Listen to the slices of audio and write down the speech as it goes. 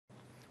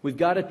We've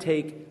got to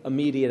take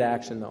immediate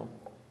action, though,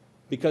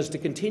 because to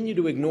continue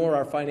to ignore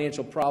our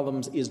financial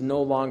problems is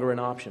no longer an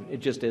option.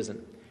 It just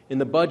isn't. And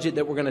the budget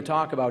that we're going to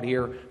talk about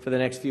here for the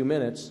next few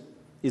minutes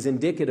is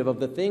indicative of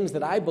the things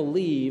that I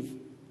believe,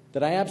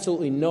 that I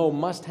absolutely know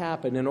must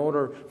happen in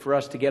order for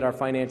us to get our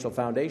financial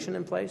foundation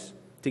in place,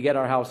 to get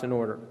our house in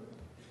order.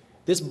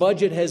 This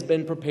budget has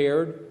been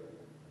prepared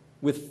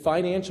with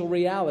financial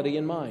reality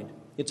in mind.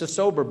 It's a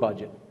sober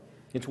budget.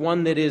 It's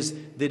one that is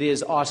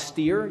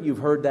austere. You've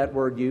heard that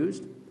word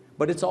used.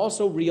 But it's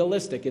also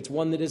realistic. It's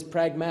one that is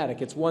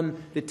pragmatic. It's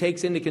one that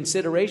takes into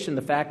consideration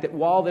the fact that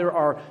while there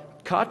are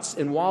cuts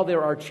and while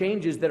there are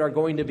changes that are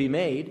going to be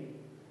made,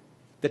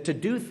 that to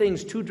do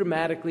things too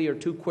dramatically or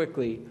too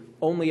quickly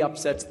only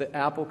upsets the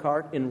apple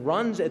cart and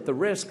runs at the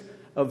risk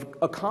of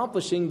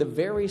accomplishing the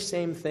very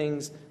same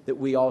things that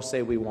we all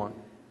say we want.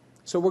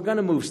 So we're going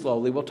to move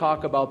slowly. We'll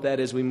talk about that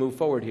as we move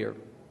forward here.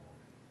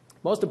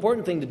 Most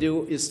important thing to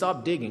do is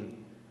stop digging.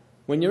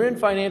 When you're in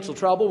financial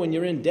trouble, when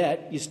you're in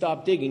debt, you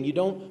stop digging. You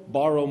don't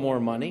borrow more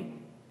money.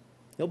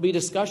 There'll be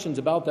discussions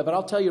about that, but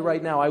I'll tell you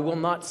right now, I will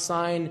not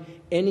sign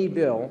any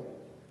bill,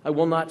 I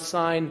will not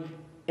sign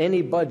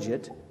any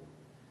budget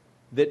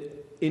that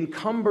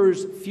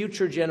encumbers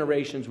future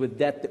generations with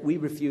debt that we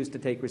refuse to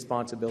take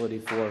responsibility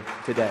for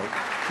today.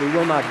 We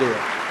will not do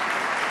it.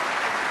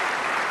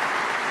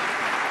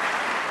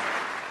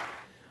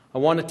 I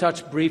want to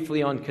touch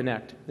briefly on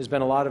Kynect. There's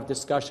been a lot of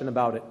discussion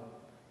about it,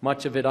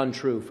 much of it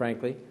untrue,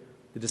 frankly.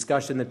 The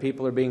discussion that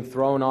people are being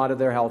thrown out of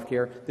their health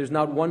care. There's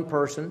not one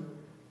person.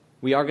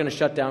 We are going to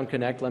shut down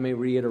Kynect. Let me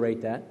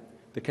reiterate that.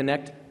 The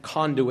Kynect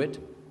conduit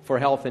for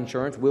health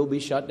insurance will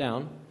be shut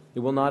down. It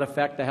will not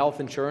affect the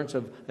health insurance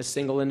of a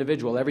single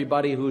individual.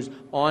 Everybody who's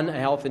on a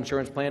health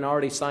insurance plan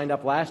already signed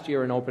up last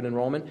year in open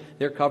enrollment.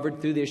 They're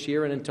covered through this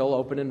year and until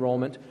open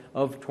enrollment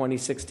of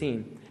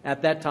 2016.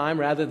 At that time,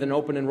 rather than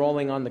open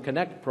enrolling on the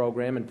Kynect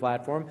program and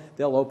platform,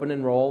 they'll open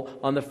enroll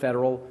on the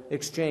federal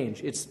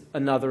exchange. It's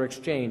another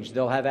exchange.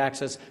 They'll have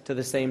access to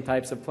the same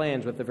types of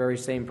plans with the very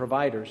same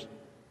providers.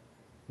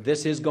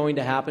 This is going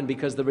to happen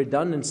because the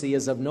redundancy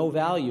is of no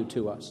value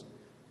to us.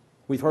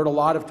 We've heard a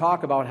lot of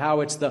talk about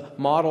how it's the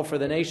model for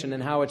the nation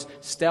and how it's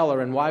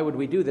stellar and why would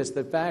we do this.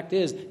 The fact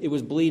is, it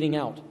was bleeding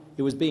out.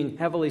 It was being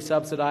heavily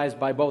subsidized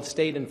by both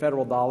state and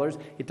federal dollars.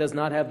 It does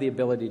not have the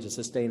ability to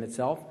sustain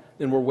itself,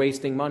 and we're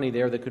wasting money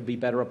there that could be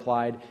better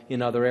applied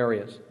in other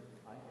areas.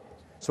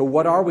 So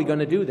what are we going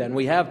to do then?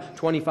 We have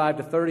 25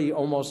 to 30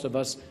 almost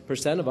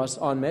percent of us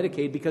on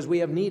Medicaid because we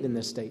have need in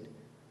this state.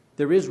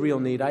 There is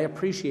real need. I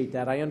appreciate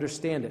that. I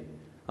understand it.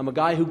 I'm a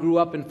guy who grew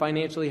up in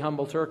financially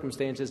humble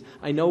circumstances.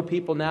 I know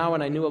people now,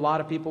 and I knew a lot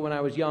of people when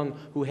I was young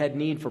who had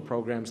need for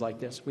programs like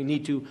this. We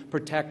need to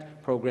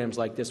protect programs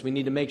like this. We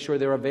need to make sure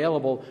they're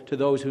available to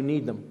those who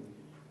need them.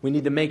 We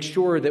need to make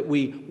sure that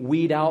we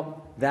weed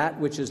out that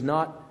which is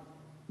not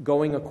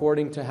going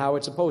according to how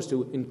it's supposed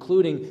to,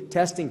 including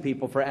testing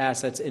people for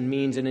assets and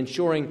means and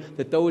ensuring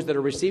that those that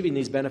are receiving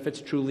these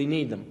benefits truly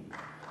need them.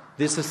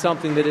 This is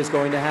something that is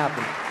going to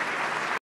happen.